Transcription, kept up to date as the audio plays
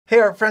Hey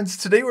art friends,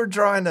 today we're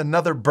drawing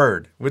another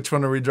bird. Which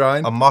one are we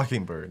drawing? A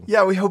mockingbird.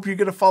 Yeah, we hope you're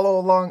gonna follow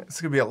along.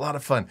 It's gonna be a lot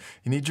of fun.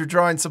 You need your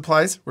drawing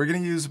supplies. We're gonna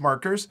use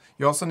markers.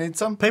 You also need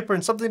some Paper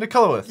and something to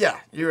color with. Yeah,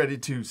 you ready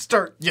to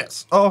start?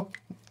 Yes. Oh.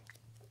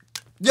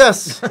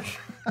 Yes.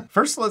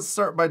 First, let's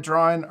start by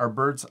drawing our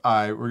bird's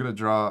eye. We're gonna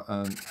draw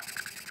an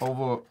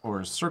oval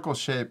or circle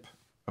shape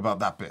about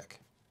that big.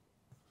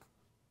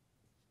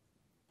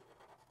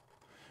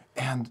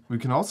 And we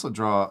can also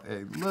draw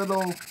a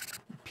little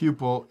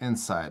pupil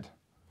inside.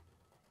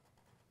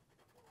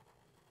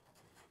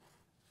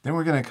 Then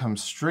we're gonna come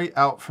straight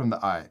out from the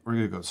eye. We're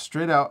gonna go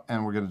straight out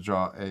and we're gonna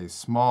draw a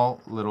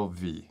small little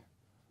V.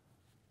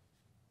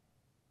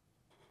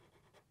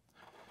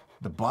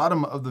 The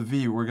bottom of the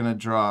V, we're gonna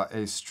draw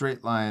a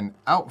straight line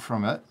out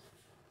from it,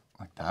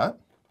 like that.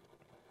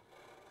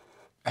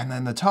 And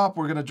then the top,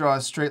 we're gonna draw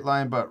a straight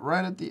line, but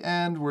right at the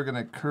end, we're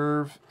gonna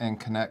curve and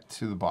connect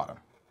to the bottom.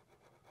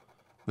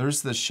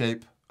 There's the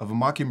shape of a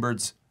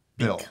mockingbird's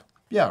bill. Beak.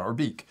 Yeah, or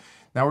beak.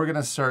 Now we're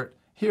gonna start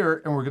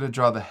here and we're gonna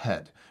draw the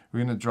head. We're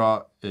gonna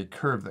draw a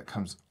curve that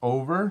comes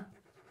over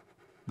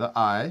the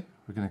eye.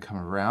 We're gonna come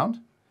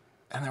around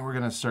and then we're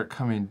gonna start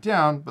coming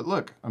down, but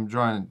look, I'm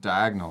drawing a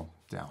diagonal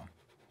down.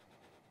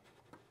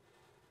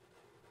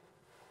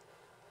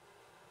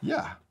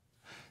 Yeah.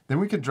 Then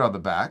we could draw the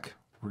back.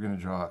 We're gonna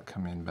draw it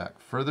coming back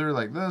further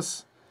like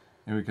this,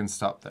 and we can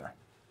stop there.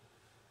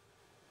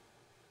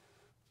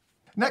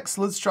 Next,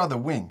 let's draw the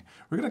wing.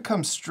 We're gonna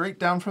come straight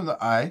down from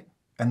the eye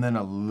and then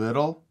a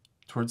little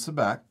towards the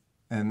back,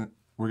 and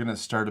we're gonna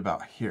start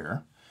about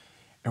here.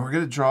 And we're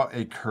gonna draw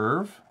a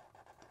curve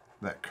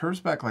that curves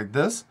back like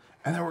this,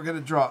 and then we're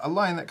gonna draw a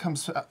line that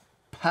comes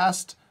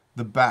past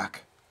the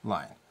back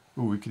line.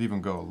 Ooh, we could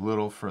even go a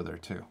little further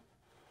too.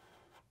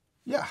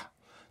 Yeah.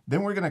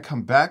 Then we're gonna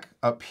come back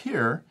up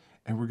here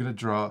and we're gonna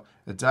draw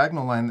a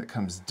diagonal line that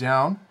comes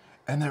down,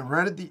 and then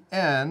right at the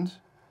end,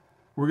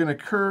 we're gonna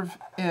curve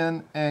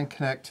in and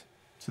connect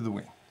to the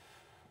wing,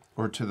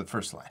 or to the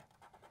first line.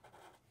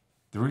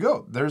 There we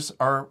go, there's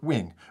our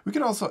wing. We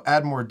can also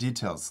add more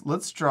details.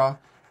 Let's draw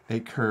a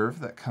curve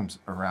that comes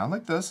around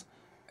like this,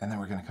 and then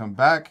we're gonna come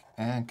back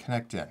and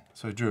connect in.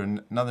 So I drew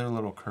another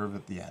little curve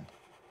at the end.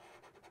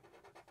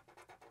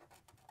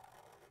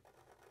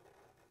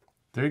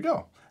 There you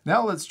go.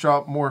 Now let's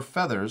draw more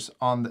feathers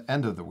on the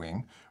end of the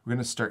wing. We're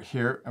gonna start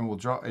here and we'll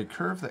draw a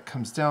curve that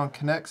comes down,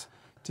 connects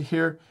to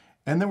here,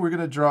 and then we're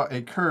gonna draw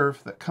a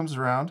curve that comes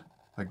around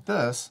like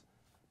this.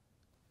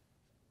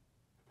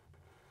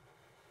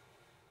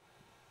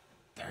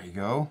 There you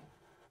go.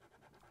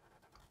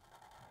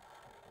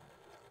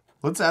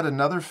 Let's add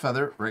another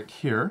feather right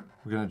here.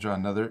 We're gonna draw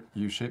another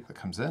U shape that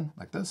comes in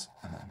like this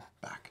and then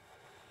back.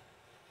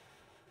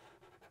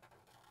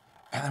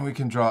 And then we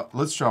can draw,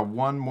 let's draw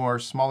one more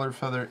smaller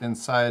feather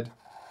inside.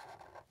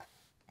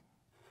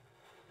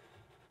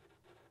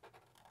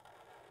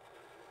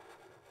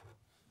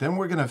 Then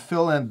we're gonna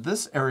fill in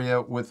this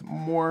area with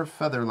more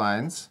feather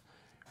lines.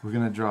 We're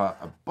gonna draw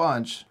a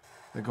bunch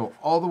that go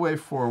all the way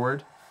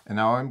forward. And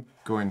now I'm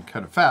going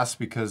kind of fast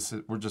because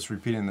we're just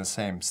repeating the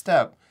same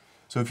step.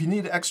 So if you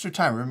need extra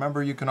time,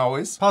 remember you can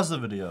always Pause the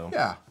video.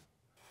 Yeah.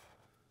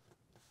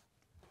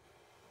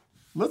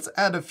 Let's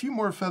add a few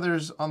more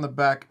feathers on the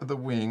back of the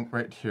wing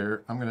right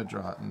here. I'm gonna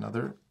draw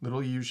another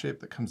little U shape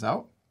that comes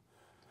out.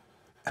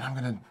 And I'm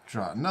gonna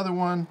draw another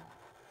one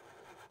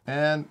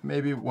and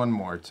maybe one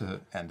more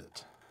to end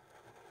it.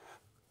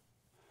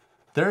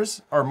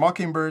 There's our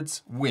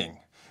mockingbird's wing.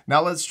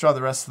 Now let's draw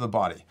the rest of the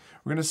body.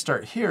 We're gonna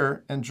start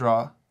here and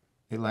draw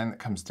a line that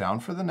comes down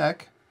for the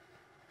neck.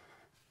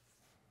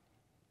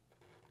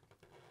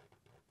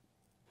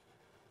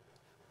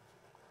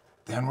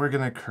 Then we're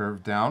gonna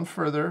curve down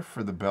further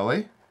for the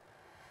belly.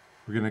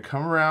 We're gonna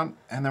come around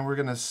and then we're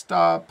gonna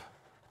stop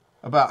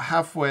about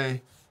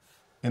halfway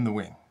in the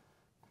wing,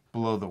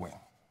 below the wing.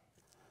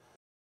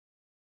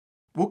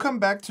 We'll come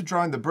back to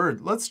drawing the bird.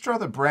 Let's draw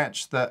the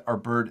branch that our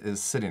bird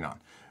is sitting on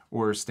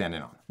or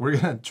standing on. We're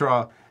gonna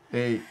draw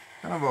a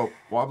kind of a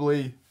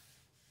wobbly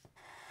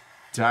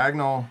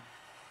diagonal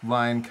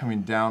line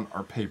coming down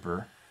our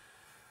paper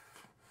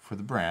for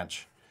the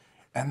branch.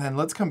 And then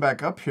let's come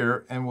back up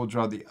here and we'll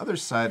draw the other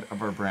side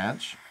of our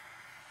branch.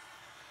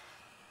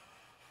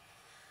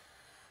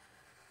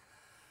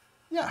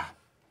 Yeah.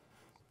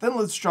 Then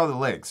let's draw the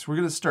legs. We're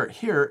gonna start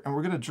here and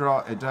we're gonna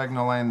draw a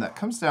diagonal line that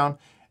comes down,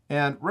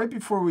 and right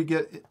before we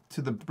get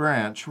to the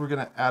branch, we're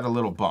gonna add a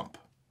little bump.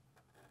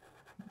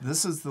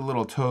 This is the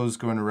little toes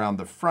going around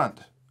the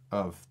front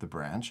of the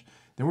branch.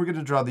 Then we're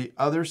gonna draw the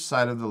other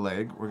side of the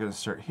leg. We're gonna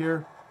start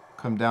here,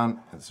 come down,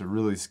 it's a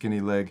really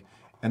skinny leg.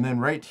 And then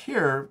right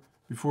here,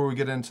 before we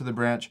get into the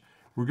branch,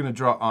 we're gonna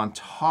draw on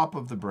top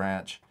of the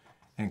branch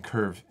and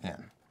curve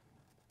in.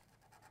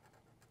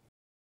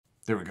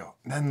 There we go.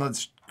 Then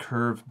let's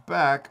curve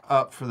back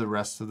up for the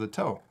rest of the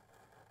toe.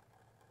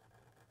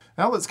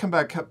 Now let's come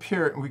back up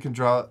here and we can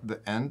draw the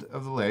end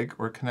of the leg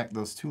or connect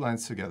those two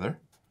lines together.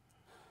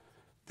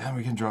 Then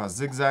we can draw a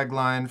zigzag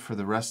line for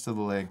the rest of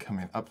the leg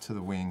coming up to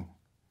the wing.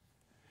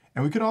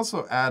 And we can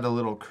also add a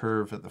little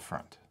curve at the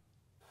front.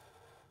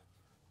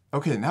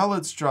 Okay, now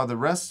let's draw the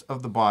rest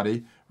of the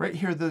body. Right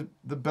here, the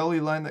belly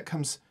line that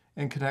comes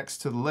and connects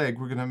to the leg,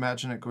 we're gonna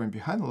imagine it going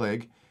behind the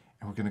leg,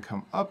 and we're gonna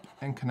come up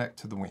and connect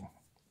to the wing.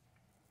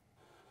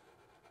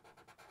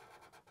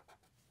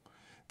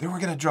 Then we're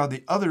gonna draw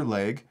the other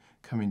leg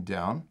coming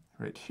down.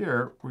 Right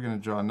here, we're gonna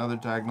draw another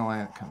diagonal line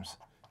that comes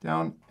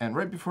down, and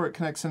right before it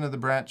connects into the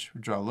branch,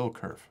 we draw a little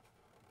curve.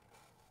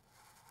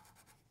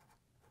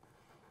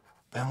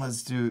 Then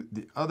let's do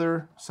the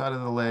other side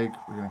of the leg.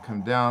 We're gonna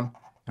come down,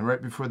 and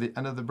right before the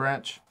end of the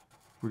branch,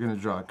 we're gonna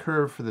draw a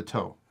curve for the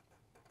toe.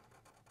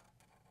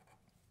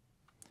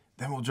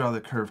 Then we'll draw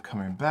the curve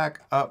coming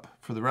back up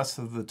for the rest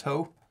of the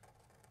toe.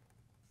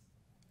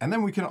 And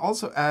then we can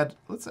also add,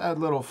 let's add a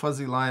little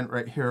fuzzy line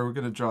right here. We're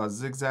gonna draw a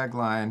zigzag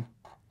line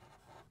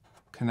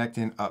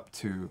connecting up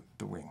to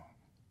the wing.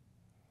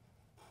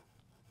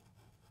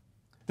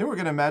 Then we're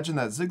gonna imagine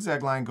that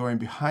zigzag line going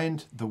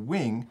behind the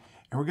wing,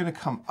 and we're gonna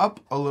come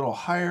up a little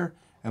higher,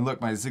 and look,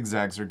 my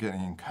zigzags are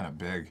getting kind of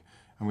big.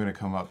 I'm gonna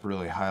come up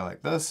really high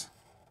like this.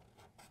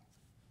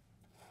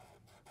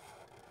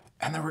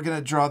 And then we're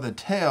gonna draw the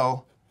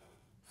tail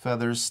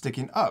feathers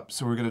sticking up.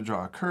 So we're gonna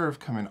draw a curve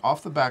coming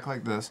off the back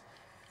like this,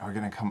 and we're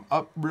gonna come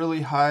up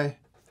really high,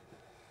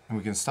 and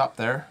we can stop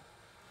there.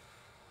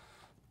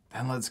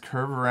 Then let's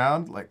curve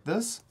around like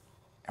this,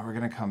 and we're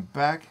gonna come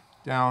back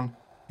down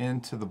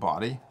into the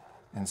body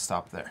and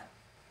stop there.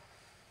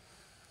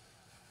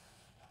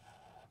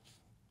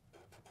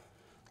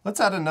 Let's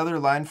add another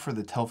line for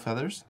the tail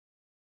feathers.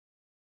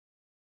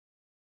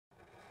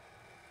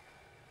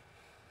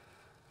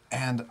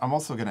 And I'm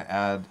also gonna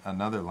add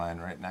another line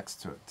right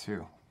next to it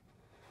too.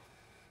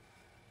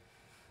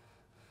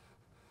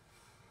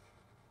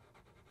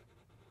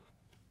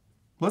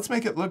 Let's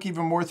make it look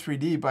even more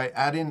 3D by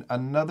adding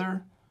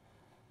another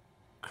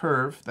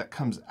curve that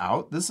comes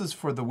out. This is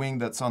for the wing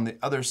that's on the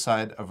other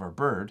side of our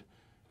bird.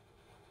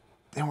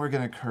 Then we're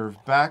gonna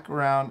curve back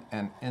around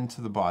and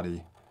into the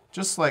body,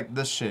 just like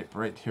this shape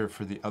right here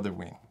for the other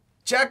wing.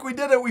 Jack, we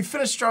did it. We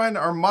finished drawing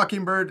our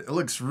mockingbird. It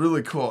looks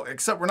really cool,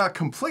 except we're not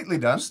completely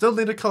done. Still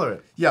need to color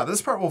it. Yeah,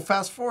 this part will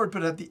fast forward,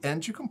 but at the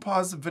end, you can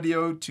pause the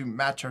video to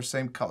match our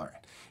same coloring.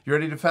 You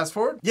ready to fast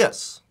forward?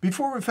 Yes.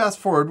 Before we fast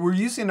forward, we're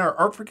using our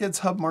Art for Kids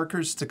hub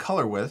markers to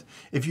color with.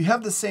 If you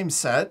have the same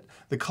set,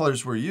 the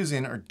colors we're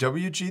using are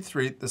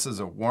WG3, this is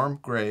a warm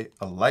gray,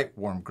 a light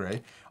warm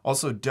gray.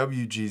 Also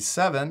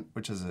WG7,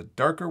 which is a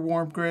darker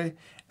warm gray,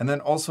 and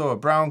then also a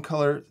brown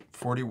color,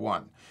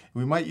 41.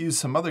 We might use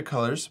some other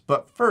colors,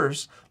 but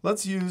first,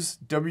 let's use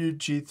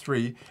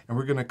WG3, and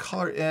we're gonna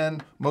color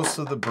in most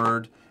of the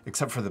bird,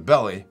 except for the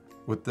belly,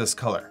 with this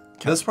color.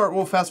 Okay. This part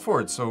will fast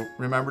forward, so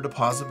remember to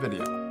pause the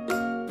video.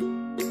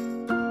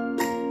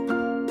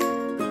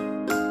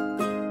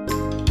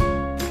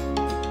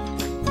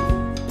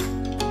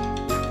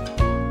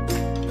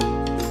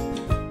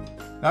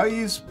 Now I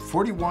used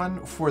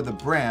 41 for the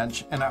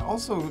branch, and I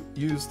also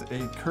used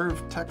a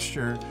curved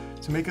texture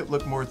to make it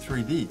look more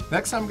 3D.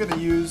 Next, I'm gonna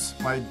use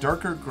my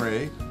darker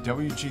gray,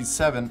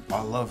 WG7.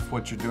 I love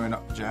what you're doing,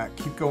 Jack.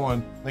 Keep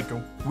going. Thank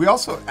you. We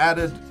also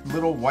added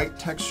little white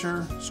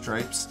texture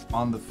stripes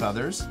on the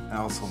feathers. I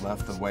also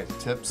left the white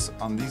tips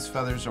on these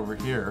feathers over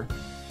here.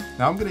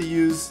 Now I'm gonna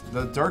use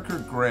the darker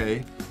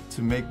gray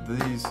to make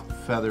these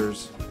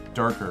feathers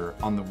darker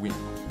on the wing.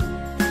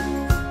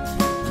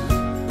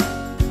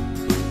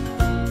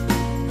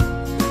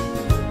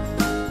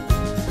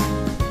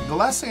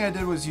 The last thing I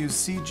did was use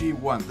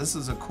CG1. This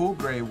is a cool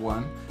gray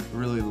one, a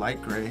really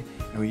light gray,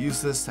 and we use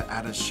this to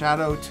add a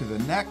shadow to the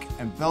neck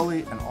and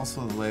belly and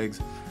also the legs.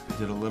 I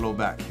did a little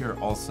back here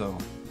also.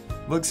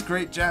 Looks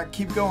great, Jack.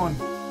 Keep going.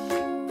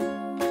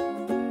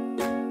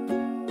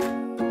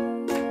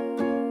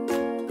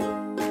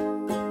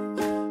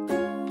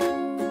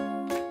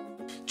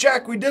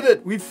 Jack, we did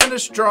it! We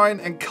finished drawing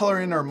and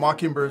coloring our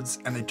mockingbirds,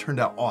 and they turned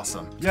out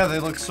awesome. Yeah, they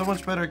look so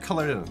much better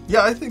colored in.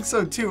 Yeah, I think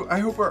so too. I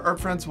hope our art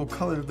friends will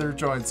color their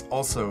drawings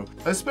also.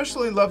 I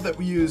especially love that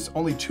we used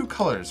only two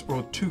colors,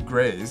 or two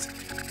grays.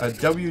 A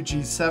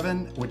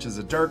WG7, which is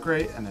a dark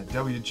gray, and a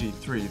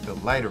WG3, the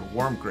lighter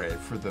warm gray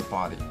for the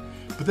body.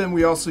 But then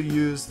we also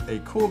used a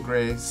cool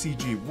gray,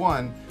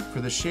 CG1, for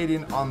the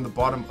shading on the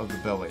bottom of the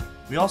belly.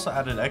 We also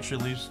added extra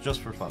leaves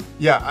just for fun.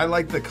 Yeah, I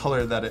like the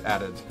color that it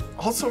added.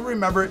 Also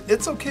remember,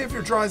 it's okay if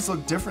your drawings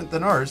look different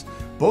than ours.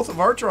 Both of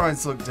our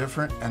drawings look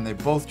different and they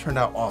both turned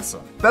out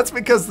awesome. That's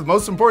because the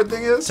most important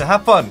thing is to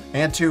have fun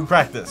and to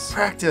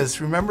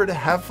practice. Remember to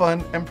have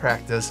fun and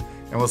practice.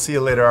 And we'll see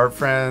you later, art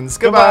friends.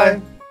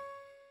 Goodbye.